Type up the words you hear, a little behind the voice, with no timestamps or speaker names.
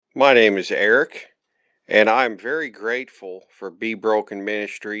My name is Eric, and I'm very grateful for Be Broken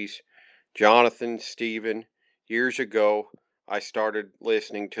Ministries. Jonathan, Stephen, years ago, I started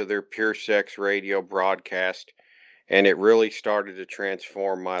listening to their Pure Sex radio broadcast, and it really started to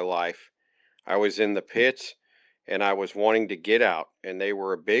transform my life. I was in the pits, and I was wanting to get out, and they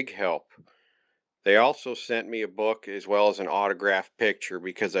were a big help. They also sent me a book as well as an autographed picture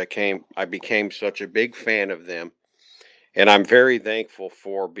because I became such a big fan of them. And I'm very thankful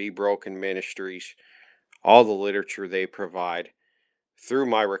for Be Broken Ministries, all the literature they provide. Through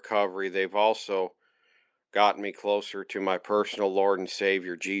my recovery, they've also gotten me closer to my personal Lord and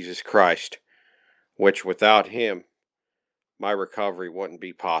Savior, Jesus Christ, which without Him, my recovery wouldn't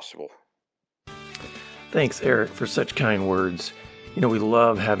be possible. Thanks, Eric, for such kind words. You know, we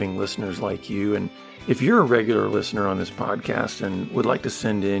love having listeners like you. And if you're a regular listener on this podcast and would like to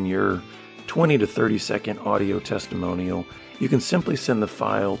send in your 20 to 30 second audio testimonial, you can simply send the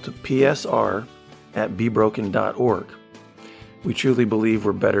file to psr@bebroken.org. We truly believe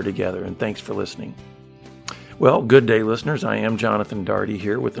we're better together, and thanks for listening. Well, good day, listeners. I am Jonathan Daugherty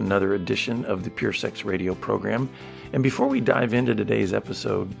here with another edition of the Pure Sex Radio program. And before we dive into today's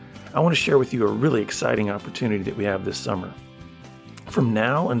episode, I want to share with you a really exciting opportunity that we have this summer. From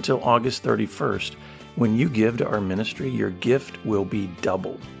now until August 31st, when you give to our ministry, your gift will be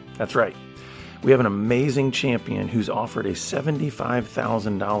doubled. That's right. We have an amazing champion who's offered a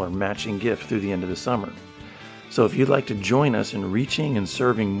 $75,000 matching gift through the end of the summer. So if you'd like to join us in reaching and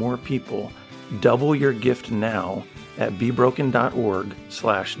serving more people, double your gift now at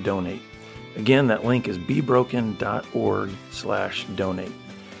bebroken.org/donate. Again, that link is bebroken.org/donate.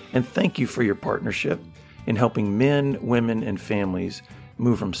 And thank you for your partnership in helping men, women, and families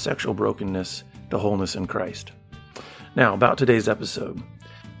move from sexual brokenness to wholeness in Christ. Now, about today's episode.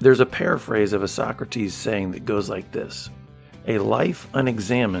 There's a paraphrase of a Socrates saying that goes like this: a life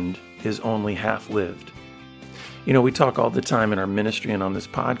unexamined is only half lived. You know, we talk all the time in our ministry and on this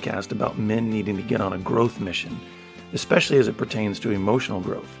podcast about men needing to get on a growth mission, especially as it pertains to emotional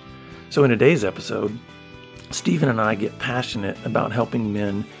growth. So in today's episode, Stephen and I get passionate about helping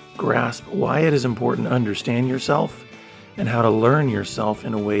men grasp why it is important to understand yourself and how to learn yourself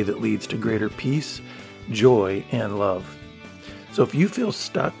in a way that leads to greater peace, joy, and love. So if you feel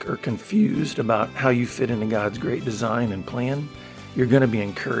stuck or confused about how you fit into God's great design and plan, you're going to be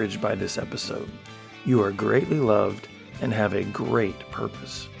encouraged by this episode. You are greatly loved and have a great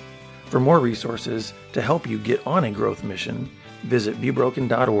purpose. For more resources to help you get on a growth mission, visit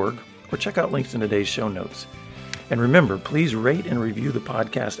bebroken.org or check out links in today's show notes. And remember, please rate and review the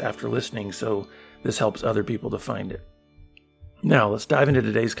podcast after listening so this helps other people to find it. Now, let's dive into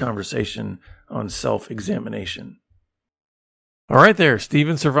today's conversation on self-examination. All right there,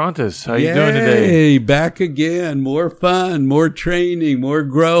 Stephen Cervantes. How you doing today? Hey, back again. More fun, more training, more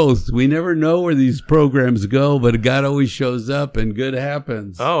growth. We never know where these programs go, but God always shows up and good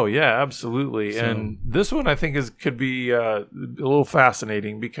happens. Oh, yeah, absolutely. So, and this one I think could be a little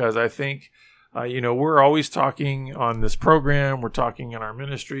fascinating because I think, we're always talking on this program, we're talking in our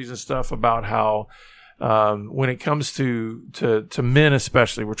ministries and stuff about how when it comes to men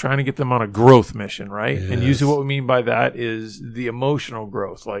especially, we're trying to get them on a growth mission, right? Yes. And usually what we mean by that is the emotional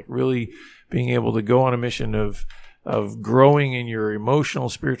growth, like really being able to go on a mission of growing in your emotional,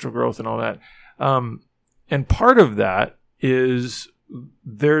 spiritual growth and all that. And part of that is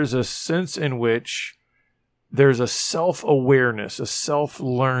there's a sense in which there's a self-awareness, a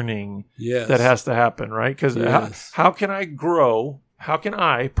self-learning that has to happen, right? Because how can I grow? How can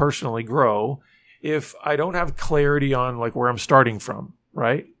I personally grow if I don't have clarity on like where I'm starting from,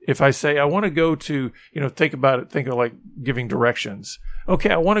 right? If I say I want to go to, think of like giving directions.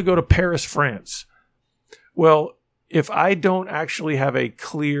 Okay, I want to go to Paris, France. Well, if I don't actually have a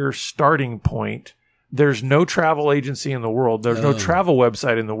clear starting point, there's no travel agency in the world, there's no travel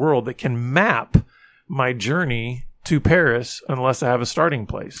website in the world that can map my journey to Paris unless I have a starting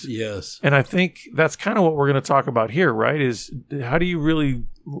place. Yes. And I think that's kind of what we're going to talk about here, right? Is how do you really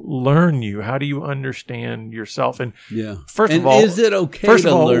learn you? How do you understand yourself? And first of all, is it okay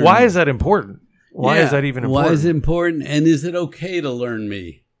to learn? Why is that important? Why is that even important? Why is it important? And is it okay to learn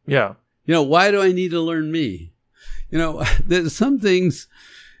me? Yeah. Why do I need to learn me? There's some things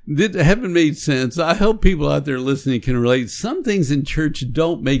that haven't made sense. I hope people out there listening can relate. Some things in church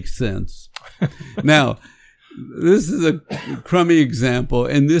don't make sense. Now, this is a crummy example,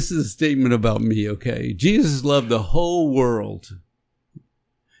 and this is a statement about me, okay? Jesus loved the whole world.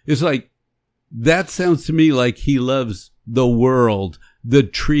 It's like, that sounds to me like he loves the world, the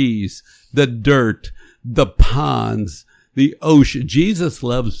trees, the dirt, the ponds, the ocean. Jesus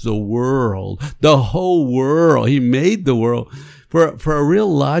loves the world, the whole world. He made the world. For a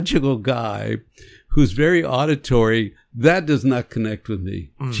real logical guy who's very auditory, that does not connect with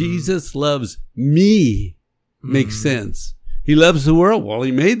me. Mm-hmm. Jesus loves me. Makes sense. He loves the world. Well,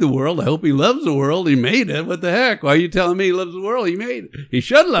 he made the world. I hope he loves the world. He made it. What the heck? Why are you telling me he loves the world? He made it. He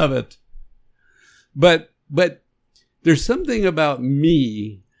should love it. But there's something about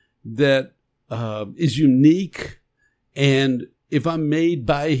me that is unique. And if I'm made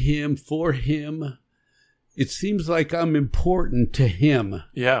by him, for him, it seems like I'm important to him.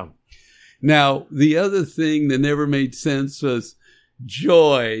 Yeah. Now, the other thing that never made sense was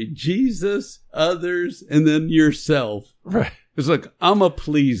joy, Jesus, others, and then yourself. Right. It's like, I'm a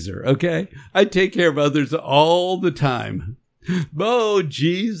pleaser, okay? I take care of others all the time. Oh,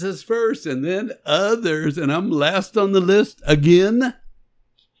 Jesus first, and then others, and I'm last on the list again?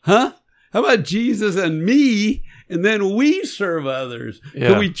 Huh? How about Jesus and me, and then we serve others? Yeah.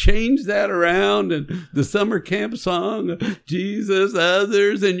 Can we change that around? And the summer camp song, Jesus,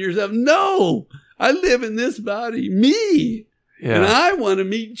 others, and yourself? No! I live in this body, me! Yeah. And I want to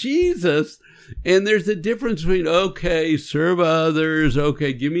meet Jesus. And there's a difference between, okay, serve others.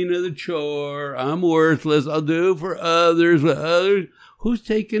 Okay, give me another chore. I'm worthless. I'll do for others. With others. Who's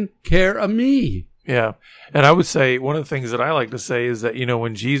taking care of me? Yeah. And I would say one of the things that I like to say is that,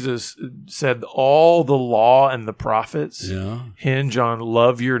 when Jesus said all the law and the prophets hinge on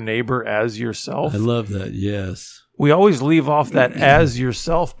love your neighbor as yourself. I love that. Yes. We always leave off that as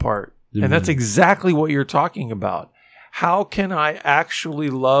yourself part. Amen. And that's exactly what you're talking about. How can I actually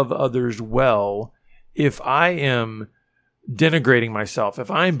love others well if I am denigrating myself, if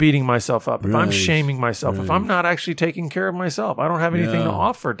I'm beating myself up, if I'm shaming myself, if I'm not actually taking care of myself? I don't have anything to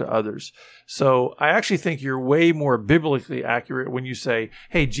offer to others. So I actually think you're way more biblically accurate when you say,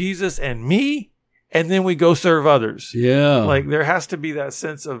 hey, Jesus and me, and then we go serve others. Yeah. Like there has to be that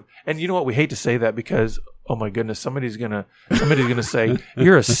sense of, and you know what? We hate to say that because, oh my goodness, somebody's gonna say,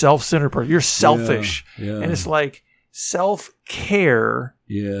 you're a self-centered person. You're selfish. Yeah. And it's like, self-care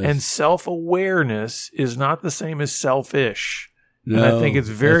and self-awareness is not the same as selfish. No, and I think it's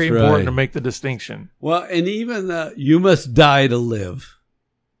very important to make the distinction. Well, and even you must die to live.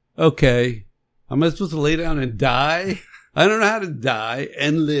 Okay. Am I supposed to lay down and die? I don't know how to die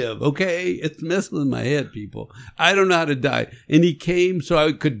and live. Okay. It's messing with my head, people. I don't know how to die. And he came so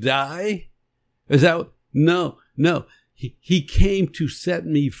I could die? Is that? No. He came to set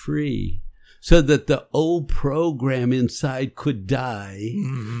me free. So that the old program inside could die,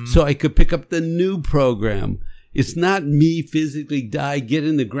 so I could pick up the new program. It's not me physically die, get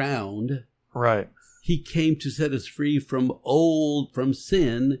in the ground. Right. He came to set us free from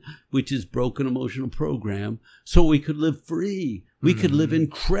sin, which is broken emotional program, so we could live free. We could live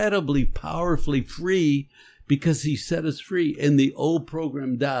incredibly, powerfully free because he set us free. And the old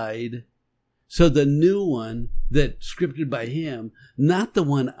program died. So the new one that's scripted by him, not the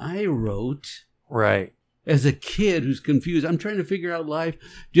one I wrote. Right. As a kid who's confused, I'm trying to figure out life.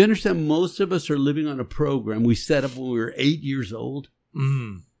 Do you understand? Most of us are living on a program we set up when we were 8 years old.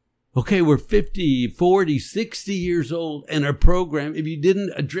 Okay, we're 50, 40, 60 years old, and our program, if you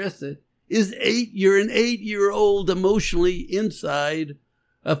didn't address it, is 8. You're an 8-year-old emotionally inside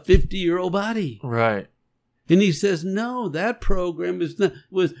a 50-year-old body. Right. And he says, no, that program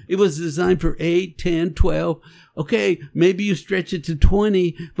was designed for 8, 10, 12. Okay, maybe you stretch it to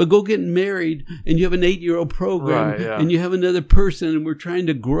 20, but go get married and you have an 8-year-old program and you have another person and we're trying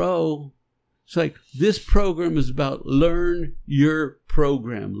to grow. It's like, this program is about learn your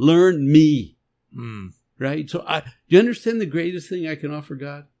program. Learn me. Right? So do you understand the greatest thing I can offer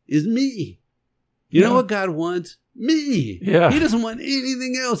God is me. You know what God wants? Me. Yeah. He doesn't want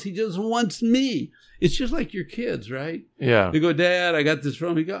anything else. He just wants me. It's just like your kids, right? Yeah. They go, Dad, I got this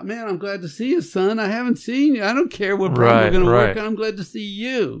from. You go, man, I'm glad to see you, son. I haven't seen you. I don't care what problem we're going to work on. I'm glad to see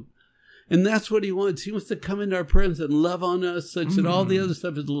you. And that's what he wants. He wants to come into our presence and love on us such that all the other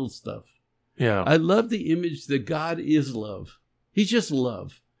stuff is little stuff. Yeah. I love the image that God is love. He's just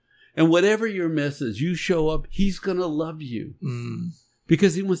love. And whatever your mess is, you show up, he's going to love you.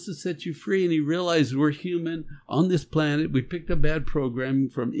 Because he wants to set you free, and he realizes we're human on this planet. We picked up bad programming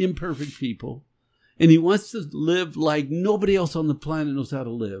from imperfect people. And he wants to live like nobody else on the planet knows how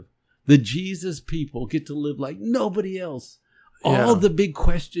to live. The Jesus people get to live like nobody else. All the big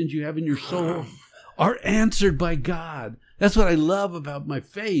questions you have in your soul are answered by God. That's what I love about my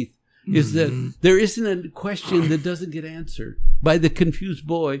faith, is that there isn't a question that doesn't get answered by the confused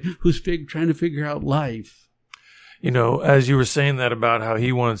boy who's trying to figure out life. You know, as you were saying that about how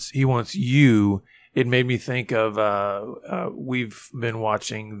he wants you, it made me think of, we've been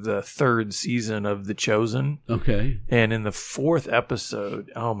watching the 3rd season of The Chosen. Okay. And in the 4th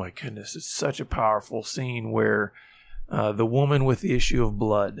episode, oh my goodness, it's such a powerful scene where the woman with the issue of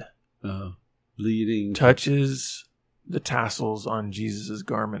blood bleeding touches the tassels on Jesus'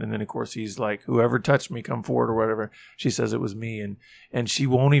 garment. And then, of course, he's like, whoever touched me, come forward or whatever. She says it was me. And she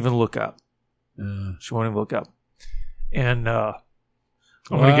won't even look up. She won't even look up. And I'm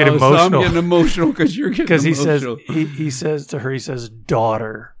going to get emotional. So I'm getting emotional because you're getting emotional. Because he says to her, he says,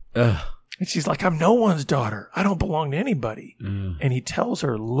 daughter. And she's like, I'm no one's daughter. I don't belong to anybody. And he tells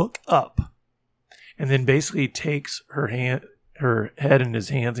her, look up. And then basically takes her head in his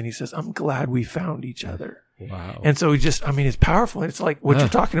hands, and he says, I'm glad we found each other. Wow. And so it's powerful. It's like what you're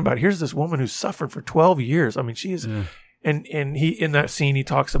talking about. Here's this woman who suffered for 12 years. I mean, she is, and he, in that scene, he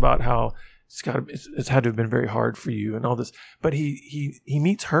talks about how it's had to have been very hard for you and all this, but he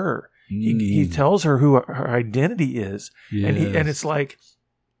meets her. He tells her who her identity is. Yes. And it's like,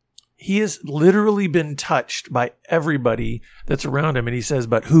 he has literally been touched by everybody that's around him. And he says,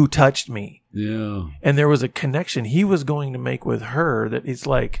 but who touched me? Yeah. And there was a connection he was going to make with her that it's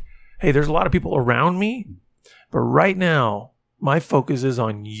like, hey, there's a lot of people around me, but right now my focus is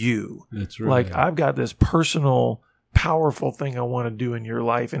on you. That's right. Like, I've got this personal, powerful thing I want to do in your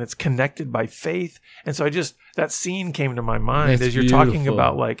life, and it's connected by faith. And so that scene came to my mind. That's as you're beautiful. Talking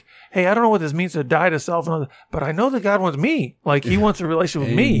about, like, hey, I don't know what this means to die to self, but I know that God wants me. Like, he wants a relationship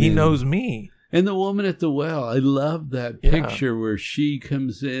with me. He knows me. And the woman at the well, I love that picture where she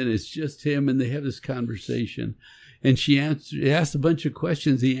comes in. It's just him, and they have this conversation. And she asks a bunch of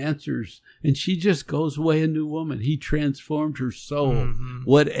questions. He answers, and she just goes away a new woman. He transformed her soul. Mm-hmm.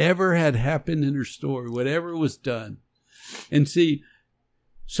 Whatever had happened in her story, whatever was done. And see,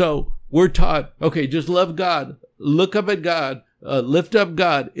 so we're taught, okay, just love God, look up at God, lift up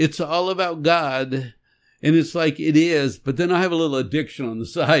God. It's all about God. And it's like it is, but then I have a little addiction on the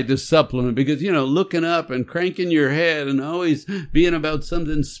side to supplement because, looking up and cranking your head and always being about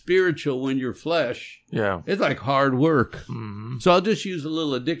something spiritual when you're flesh. Yeah. It's like hard work. Mm-hmm. So I'll just use a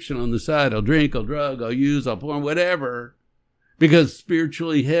little addiction on the side. I'll drink, I'll drug, I'll use, I'll porn, whatever. Because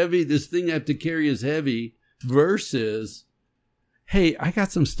spiritually heavy, this thing I have to carry is heavy versus, hey, I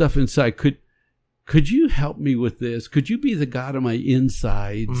got some stuff inside. Could you help me with this? Could you be the God of my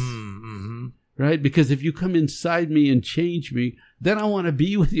insides? Mm-hmm. Right? Because if you come inside me and change me, then I want to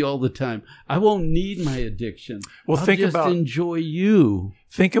be with you all the time. I won't need my addiction. Well, I'll enjoy you.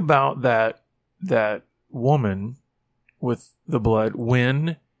 Think about that woman with the blood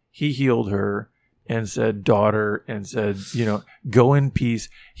when he healed her and said, daughter, and said, go in peace.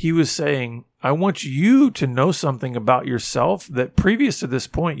 He was saying, I want you to know something about yourself that previous to this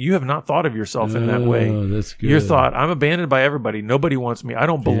point, you have not thought of yourself in that way. That's good. Your thought, I'm abandoned by everybody. Nobody wants me. I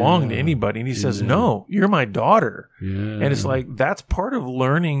don't belong to anybody. And he says, no, you're my daughter. Yeah. And it's like, that's part of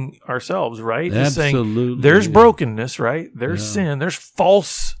learning ourselves, right? Absolutely. Saying, there's brokenness, right? There's sin. There's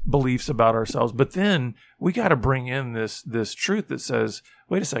false beliefs about ourselves. But then we got to bring in this truth that says,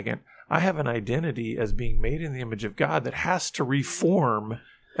 wait a second, I have an identity as being made in the image of God that has to reform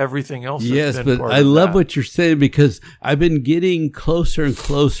everything else. Yes, but I love what you're saying because I've been getting closer and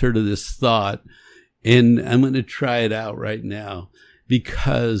closer to this thought, and I'm going to try it out right now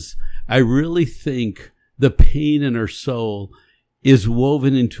because I really think the pain in our soul is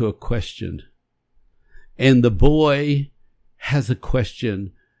woven into a question. And the boy has a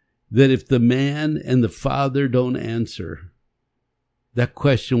question that if the man and the father don't answer, that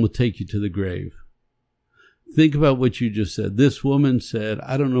question will take you to the grave. Think about what you just said. This woman said,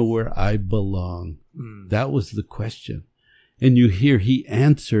 I don't know where I belong. That was the question. And you hear he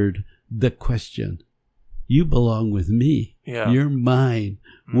answered the question. You belong with me. Yeah. You're mine.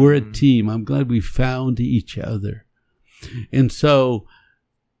 We're a team. I'm glad we found each other. And so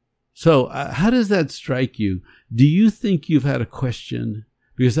how does that strike you? Do you think you've had a question?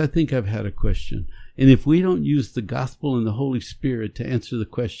 Because I think I've had a question. And if we don't use the gospel and the Holy Spirit to answer the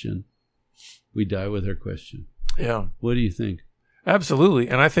question, we die with our question. Yeah. What do you think? Absolutely.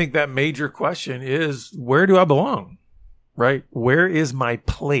 And I think that major question is, where do I belong? Right? Where is my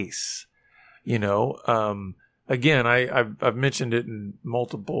place? Again, I've mentioned it in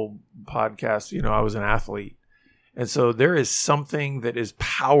multiple podcasts. I was an athlete. And so there is something that is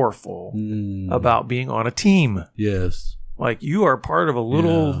powerful about being on a team. Yes. Like you are part of a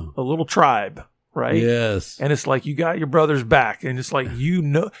little tribe. Right? Yes. And it's like you got your brother's back, and it's like and you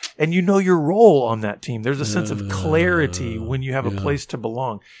know your role on that team. There's a sense of clarity when you have a place to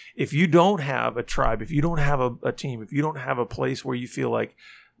belong. If you don't have a tribe, if you don't have a team, if you don't have a place where you feel like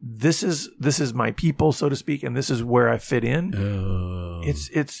this is my people, so to speak, and this is where I fit in,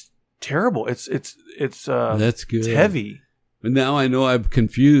 it's terrible. It's that's good. It's heavy. But now I know I'm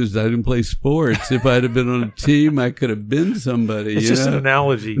confused. I didn't play sports. If I'd have been on a team, I could have been somebody. It's just an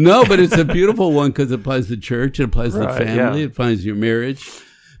analogy. No, but it's a beautiful one because it applies to church, it applies to the family, it applies to your marriage.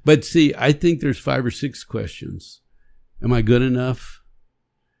 But see, I think there's 5 or 6 questions. Am I good enough?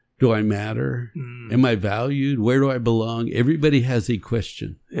 Do I matter? Am I valued? Where do I belong? Everybody has a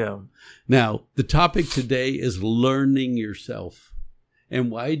question. Yeah. Now, the topic today is learning yourself. And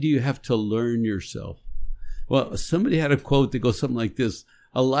why do you have to learn yourself? Well, somebody had a quote that goes something like this: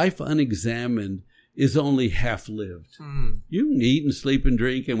 a life unexamined is only half lived. You can eat and sleep and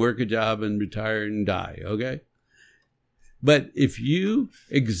drink and work a job and retire and die, okay? But if you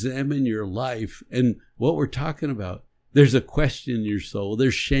examine your life and what we're talking about, there's a question in your soul,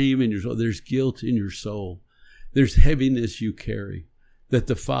 there's shame in your soul, there's guilt in your soul, there's heaviness you carry that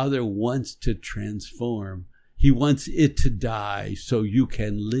the Father wants to transform. He wants it to die so you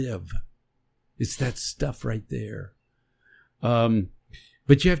can live. It's that stuff right there.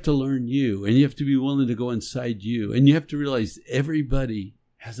 But you have to learn you, and you have to be willing to go inside you, and you have to realize everybody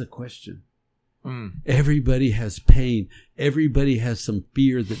has a question. Everybody has pain. Everybody has some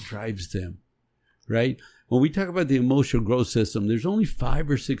fear that drives them, right? When we talk about the emotional growth system, there's only 5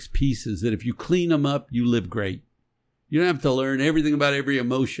 or 6 pieces that if you clean them up, you live great. You don't have to learn everything about every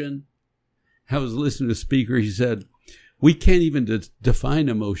emotion. I was listening to a speaker. He said, we can't even define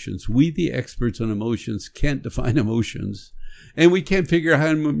emotions. We, the experts on emotions, can't define emotions. And we can't figure out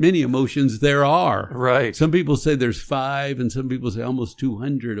how many emotions there are. Right. Some people say there's 5, and some people say almost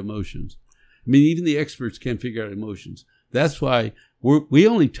 200 emotions. I mean, even the experts can't figure out emotions. That's why we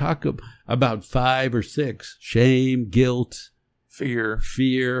only talk about 5 or 6. Shame, guilt, fear.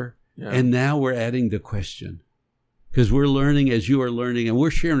 Yeah. And now we're adding the question. Because we're learning as you are learning, and we're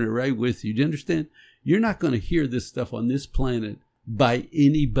sharing it right with you. Do you understand? You're not going to hear this stuff on this planet by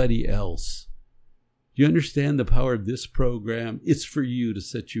anybody else. You understand the power of this program? It's for you to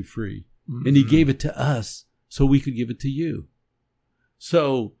set you free. And he gave it to us so we could give it to you.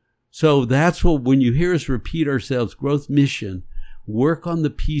 So that's what, when you hear us repeat ourselves, growth mission, work on the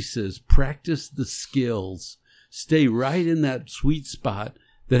pieces, practice the skills, stay right in that sweet spot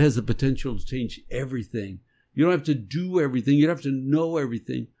that has the potential to change everything. You don't have to do everything. You don't have to know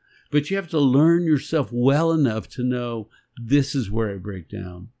everything. But you have to learn yourself well enough to know this is where I break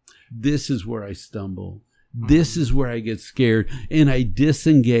down. This is where I stumble. This is where I get scared. And I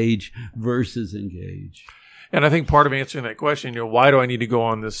disengage versus engage. And I think part of answering that question, why do I need to go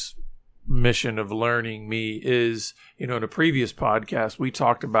on this mission of learning me is, in a previous podcast, we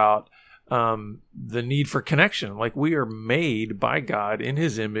talked about the need for connection. Like, we are made by God in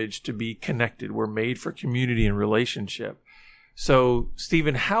his image to be connected. We're made for community and relationship. So,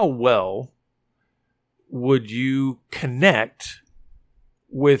 Stephen, how well would you connect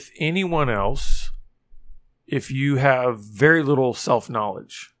with anyone else if you have very little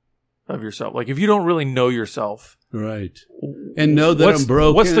self-knowledge of yourself? Like, if you don't really know yourself. Right. And know that I'm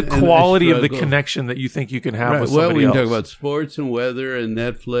broken. What's the quality of the connection that you think you can have with somebody else? Well, we can talk about sports and weather and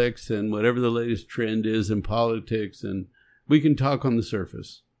Netflix and whatever the latest trend is in politics, and we can talk on the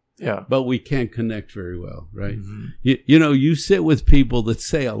surface. Yeah. But we can't connect very well, right? You sit with people that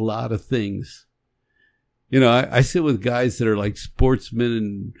say a lot of things. I sit with guys that are like sportsmen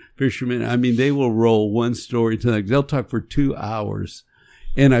and fishermen. I mean, they will roll one story to the next. They'll talk for 2 hours,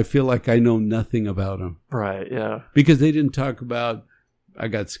 and I feel like I know nothing about them. Right, yeah. Because they didn't talk about, I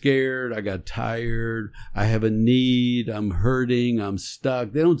got scared, I got tired, I have a need, I'm hurting, I'm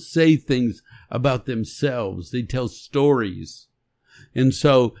stuck. They don't say things about themselves. They tell stories. And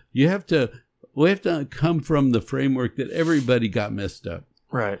so we have to come from the framework that everybody got messed up.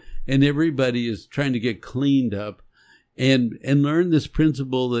 Right. And everybody is trying to get cleaned up and learn this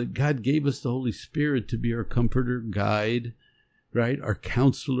principle that God gave us the Holy Spirit to be our comforter, guide, right? Our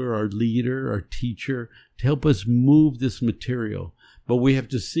counselor, our leader, our teacher, to help us move this material. But we have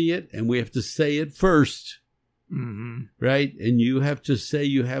to see it and we have to say it first, right? And you have to say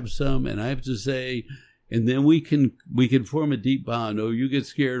you have some, and I have to say, and then we can form a deep bond. Oh, you get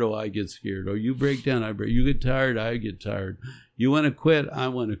scared. Oh, I get scared. Oh, you break down. I break. You get tired. I get tired. You want to quit. I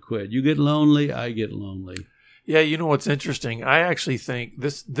want to quit. You get lonely. I get lonely. Yeah, you know what's interesting? I actually think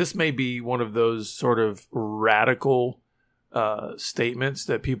this may be one of those sort of radical statements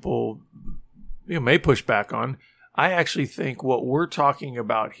that people may push back on. I actually think what we're talking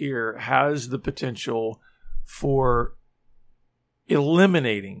about here has the potential for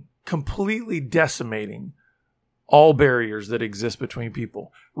eliminating, completely decimating all barriers that exist between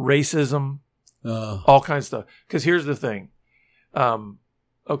people. Racism, all kinds of stuff. Because here's the thing.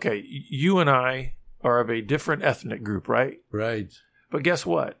 Okay, you and I are of a different ethnic group, right? Right. But guess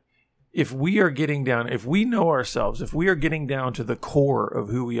what? if we are getting down, if we know ourselves, if we are getting down to the core of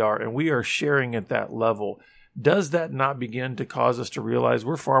who we are and we are sharing at that level, does that not begin to cause us to realize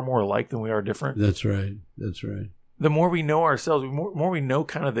we're far more alike than we are different? That's right. That's right. The more we know ourselves, the more we know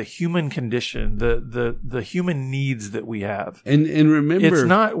kind of the human condition, the human needs that we have. And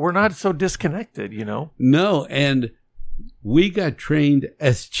remember, we're not so disconnected, you know? No, and we got trained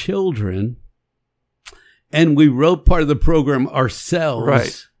as children, and we wrote part of the program ourselves.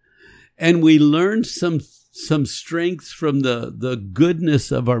 Right. And we learned some strengths from the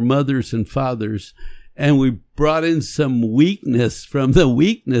goodness of our mothers and fathers, and we brought in some weakness from the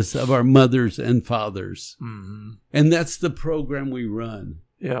weakness of our mothers and fathers. Mm-hmm. And that's the program we run.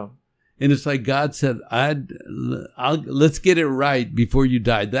 Yeah. And it's like God said, let's get it right before you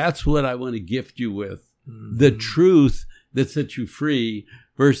die. That's what I want to gift you with. Mm-hmm. The truth that sets you free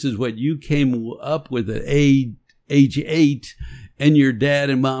versus what you came up with at age 8 and your dad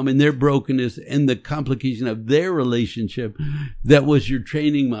and mom and their brokenness and the complication of their relationship. That was your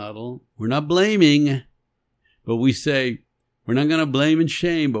training model. We're not blaming, but we say we're not going to blame and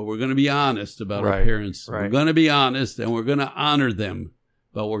shame, but we're going to be honest about our parents. Right. We're going to be honest and we're going to honor them,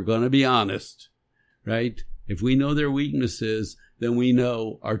 but we're going to be honest, right? If we know their weaknesses, then we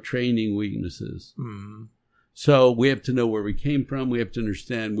know our training weaknesses. Mm. So we have to know where we came from. We have to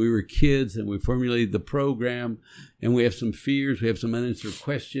understand we were kids and we formulated the program, and we have some fears. We have some unanswered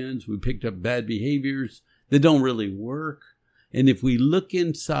questions. We picked up bad behaviors that don't really work. And if we look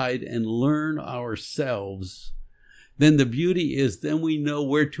inside and learn ourselves, then the beauty is then we know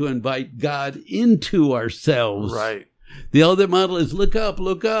where to invite God into ourselves. Right. The other model is look up,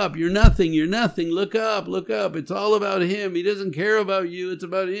 you're nothing, look up. It's all about him. He doesn't care about you. It's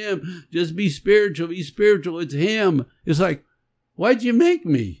about him. Just be spiritual, it's him. It's like, why'd you make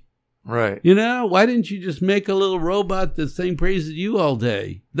me? Right. You know, why didn't you just make a little robot that sang praises you all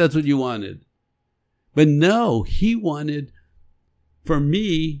day? That's what you wanted. But no, he wanted for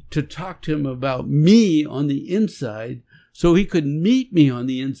me to talk to him about me on the inside, so he could meet me on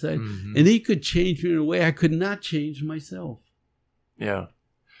the inside, mm-hmm. and he could change me in a way I could not change myself. Yeah.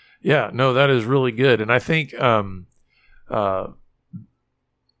 Yeah, no, that is really good. And I think, I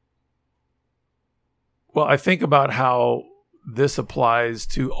think about how this applies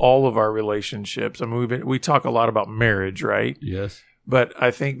to all of our relationships. I mean, we talk a lot about marriage, right? Yes. But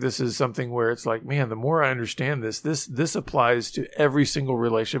I think this is something where it's like, man, the more I understand this applies to every single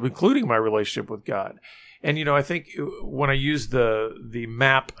relationship, including my relationship with God. And, you know, I think when I used the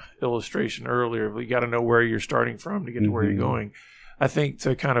map illustration earlier, we got to know where you're starting from to get to where you're going. I think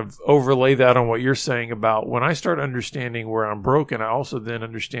to kind of overlay that on what you're saying about when I start understanding where I'm broken, I also then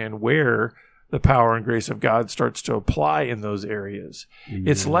understand where the power and grace of God starts to apply in those areas. Mm-hmm.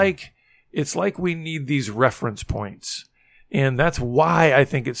 It's like we need these reference points. And that's why I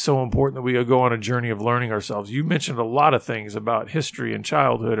think it's so important that we go on a journey of learning ourselves. You mentioned a lot of things about history and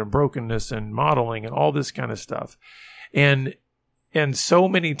childhood and brokenness and modeling and all this kind of stuff. And so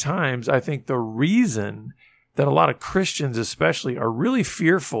many times I think the reason that a lot of Christians especially are really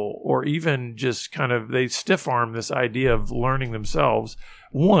fearful or even just kind of they stiff arm this idea of learning themselves.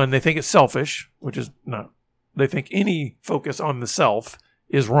 One, they think it's selfish, which is not. They think any focus on the self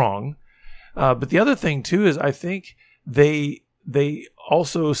is wrong. But the other thing too is I think they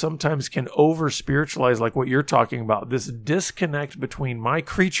also sometimes can over spiritualize, like what you're talking about, this disconnect between my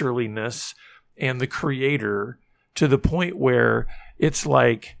creatureliness and the Creator to the point where it's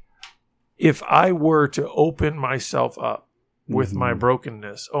like if I were to open myself up with mm-hmm. my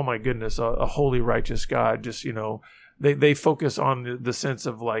brokenness, oh my goodness, a holy, righteous God, just, you know, they focus on the sense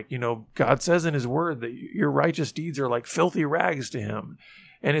of like, you know, God says in his word that your righteous deeds are like filthy rags to him.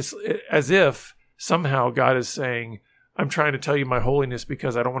 And it's as if somehow God is saying, I'm trying to tell you my holiness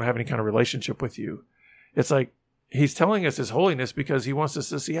because I don't want to have any kind of relationship with you. It's like he's telling us his holiness because he wants us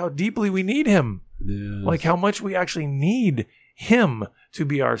to see how deeply we need him. Yes. Like how much we actually need him to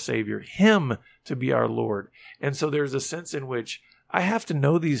be our Savior, him to be our Lord. And so there's a sense in which I have to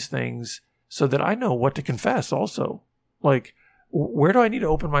know these things so that I know what to confess also. Like, where do I need to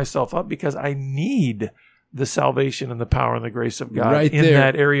open myself up? Because I need the salvation and the power and the grace of God right in there,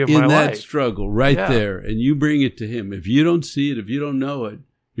 that area of my life. In that struggle, right there. And you bring it to him. If you don't see it, if you don't know it,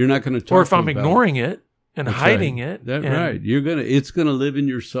 you're not going to talk to him. Or if I'm ignoring it and hiding it. That's right. It's going to live in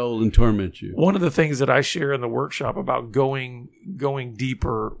your soul and torment you. One of the things that I share in the workshop about going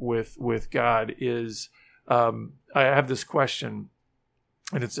deeper with God is I have this question,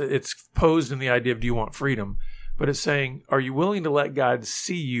 and it's posed in the idea of do you want freedom? But it's saying, are you willing to let God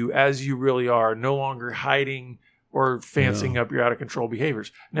see you as you really are, no longer hiding or fancying up your out-of-control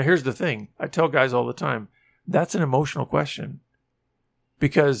behaviors? Now, here's the thing. I tell guys all the time, that's an emotional question.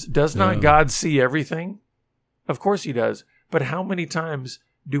 Because does not Yeah. God see everything? Of course he does. But how many times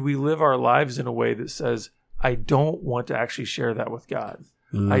do we live our lives in a way that says, I don't want to actually share that with God?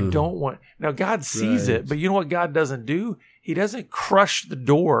 I don't want. Now, God sees Right. it, but you know what God doesn't do? He doesn't crush the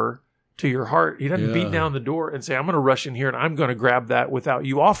door to your heart. He doesn't beat down the door and say, I'm going to rush in here and I'm going to grab that without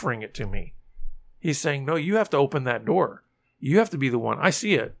you offering it to me. He's saying, no, you have to open that door. You have to be the one. I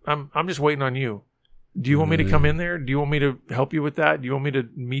see it. I'm just waiting on you. Do you want me to come in there? Do you want me to help you with that? Do you want me to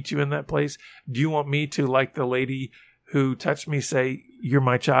meet you in that place? Do you want me to, like the lady who touched me, say, you're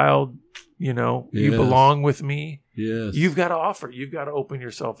my child, you know, you Yes. belong with me? Yes. You've got to offer. You've got to open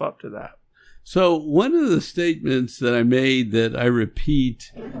yourself up to that. So one of the statements that I made that I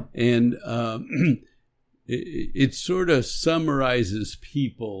repeat, and it sort of summarizes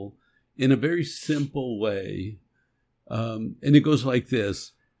people in a very simple way, and it goes like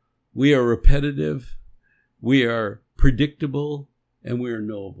this: we are repetitive, we are predictable, and we are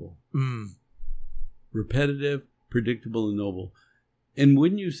knowable. Repetitive, predictable, and knowable. And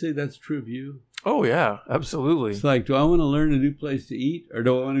wouldn't you say that's true of you? Oh, yeah, absolutely. It's like, do I want to learn a new place to eat, or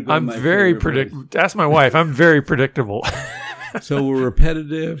do I want to go I'm to my very favorite place? predictable. Ask my wife. I'm very predictable. So we're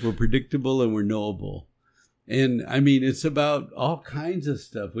repetitive, we're predictable, and we're knowable. And I mean, it's about all kinds of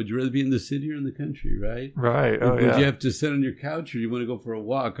stuff. Would you rather be in the city or in the country, right? Right. Oh, Would yeah. you have to sit on your couch, or you want to go for a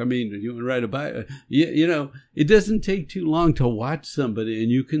walk? I mean, do you want to ride a bike? You know, it doesn't take too long to watch somebody,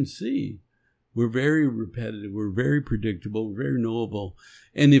 and you can see we're very repetitive, we're very predictable, we're very knowable.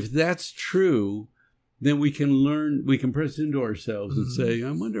 And if that's true, then we can learn, we can press into ourselves and say,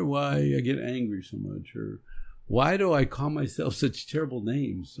 I wonder why I get angry so much, or why do I call myself such terrible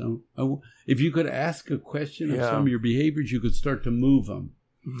names? So if you could ask a question of some of your behaviors, you could start to move them.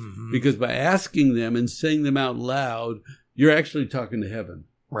 Because by asking them and saying them out loud, you're actually talking to heaven.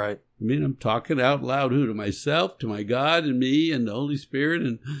 Right. I mean, I'm talking out loud, who? To myself, to my God and me and the Holy Spirit,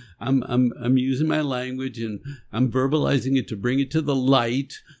 and I'm using my language and I'm verbalizing it to bring it to the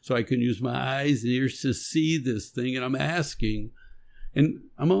light so I can use my eyes and ears to see this thing, and I'm asking, and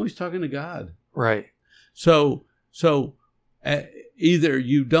I'm always talking to God. Right. So either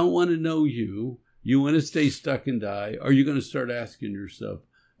you don't want to know you want to stay stuck and die, or you're going to start asking yourself,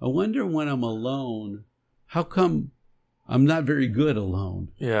 I wonder when I'm alone, how come I'm not very good alone?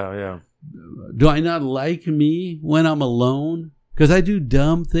 Yeah, yeah. Do I not like me when I'm alone? Because I do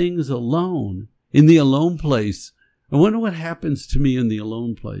dumb things alone, in the alone place. I wonder what happens to me in the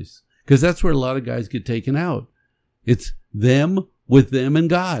alone place. Because that's where a lot of guys get taken out. It's them with them and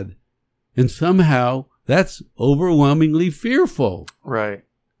God. And somehow that's overwhelmingly fearful. Right.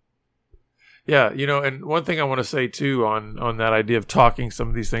 Yeah, you know, and one thing I want to say too on that idea of talking some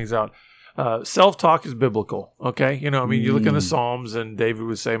of these things out, self-talk is biblical, okay? You know, I mean, you look in the Psalms and David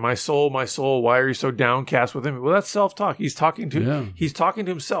would say, my soul, why are you so downcast within me? Well, that's self-talk. He's talking to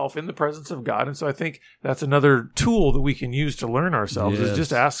himself in the presence of God. And so I think that's another tool that we can use to learn ourselves is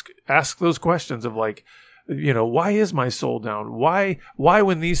just ask those questions of like, you know, why is my soul down? Why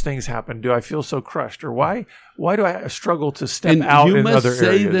when these things happen do I feel so crushed? Or why do I struggle to step out in other areas? You must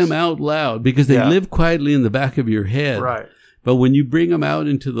say them out loud because they live quietly in the back of your head. Right. But when you bring them out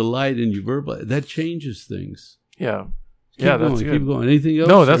into the light and you verbalize, that changes things. Yeah. Keep going. Anything else?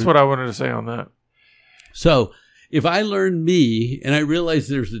 No, that's what I wanted to say on that. So if I learn me and I realize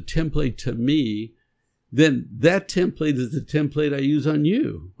there's a template to me, then that template is the template I use on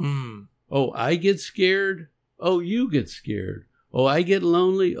you. Oh, I get scared. Oh, you get scared. Oh, I get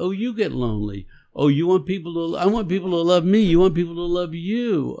lonely. Oh, you get lonely. Oh, I want people to love me. You want people to love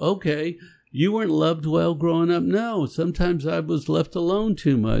you. Okay. You weren't loved well growing up. No, sometimes I was left alone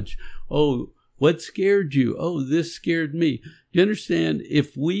too much. Oh, what scared you? Oh, this scared me. Do you understand?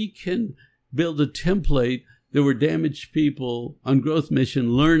 If we can build a template, there were damaged people on Growth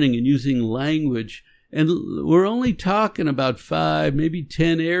Mission learning and using language. And we're only talking about 5, maybe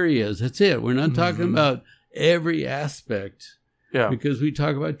 10 areas. That's it. We're not talking about every aspect. Yeah. Because we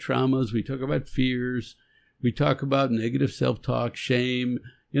talk about traumas, we talk about fears, we talk about negative self-talk, shame.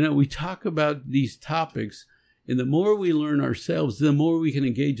 You know, we talk about these topics, and the more we learn ourselves, the more we can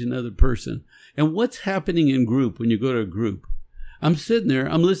engage another person. And what's happening in group when you go to a group? I'm sitting there,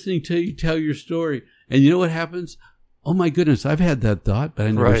 I'm listening to you tell your story, and you know what happens? Oh my goodness, I've had that thought, but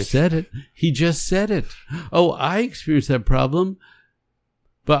I never said it. He just said it. Oh, I experienced that problem,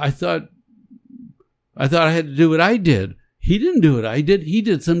 but I thought I had to do what I did. He didn't do what I did. He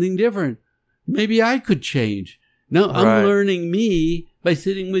did something different. Maybe I could change. No, I'm learning me by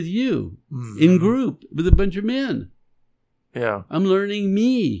sitting with you in group with a bunch of men. Yeah. I'm learning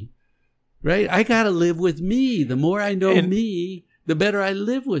me, right? I got to live with me. The more I know me, the better I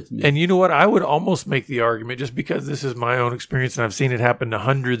live with me. And you know what? I would almost make the argument, just because this is my own experience and I've seen it happen to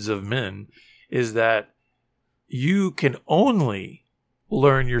hundreds of men, is that you can only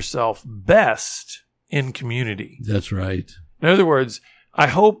learn yourself best in community. That's right. In other words, I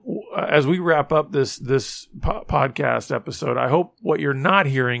hope as we wrap up this podcast episode, I hope what you're not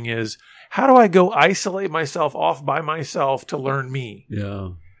hearing is, how do I go isolate myself off by myself to learn me? Yeah.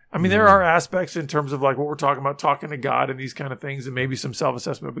 I mean, there are aspects in terms of like what we're talking about, talking to God and these kind of things, and maybe some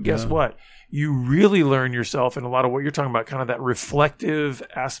self-assessment. But guess what? You really learn yourself in a lot of what you're talking about, kind of that reflective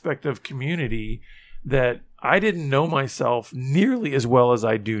aspect of community that I didn't know myself nearly as well as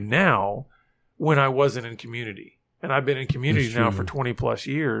I do now when I wasn't in community. And I've been in community now for 20 plus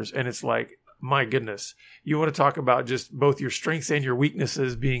years. And it's like, my goodness, you want to talk about just both your strengths and your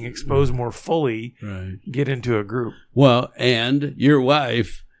weaknesses being exposed more fully, get into a group. Well, and your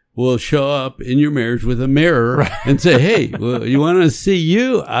wife will show up in your marriage with a mirror and say, hey, well, you want to see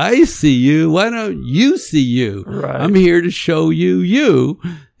you? I see you. Why don't you see you? Right. I'm here to show you you.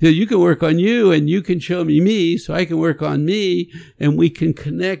 So you can work on you and you can show me so I can work on me, and we can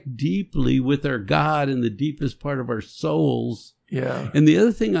connect deeply with our God in the deepest part of our souls. Yeah. And the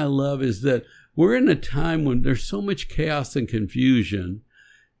other thing I love is that we're in a time when there's so much chaos and confusion,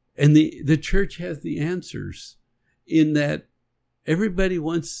 and the church has the answers in that everybody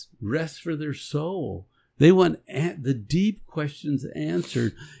wants rest for their soul. They want the deep questions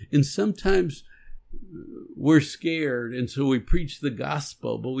answered. And sometimes we're scared, and so we preach the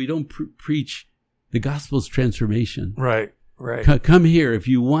gospel, but we don't preach the gospel's transformation. Right. Come here if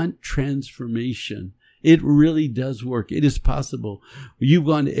you want transformation. It really does work. It is possible. You've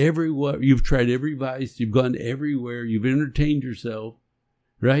gone everywhere. You've tried every vice. You've gone everywhere. You've entertained yourself,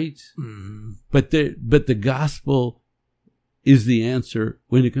 right? Mm-hmm. But the gospel is the answer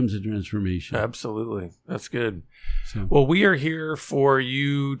when it comes to transformation. Absolutely. That's good. So. Well, we are here for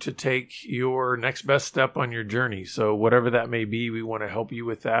you to take your next best step on your journey. So whatever that may be, we want to help you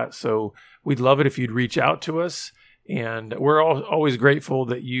with that. So we'd love it if you'd reach out to us. And we're always grateful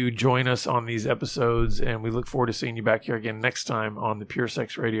that you join us on these episodes. And we look forward to seeing you back here again next time on the Pure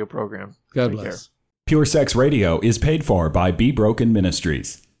Sex Radio program. God bless. Pure Sex Radio is paid for by Be Broken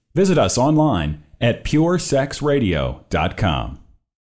Ministries. Visit us online at puresexradio.com.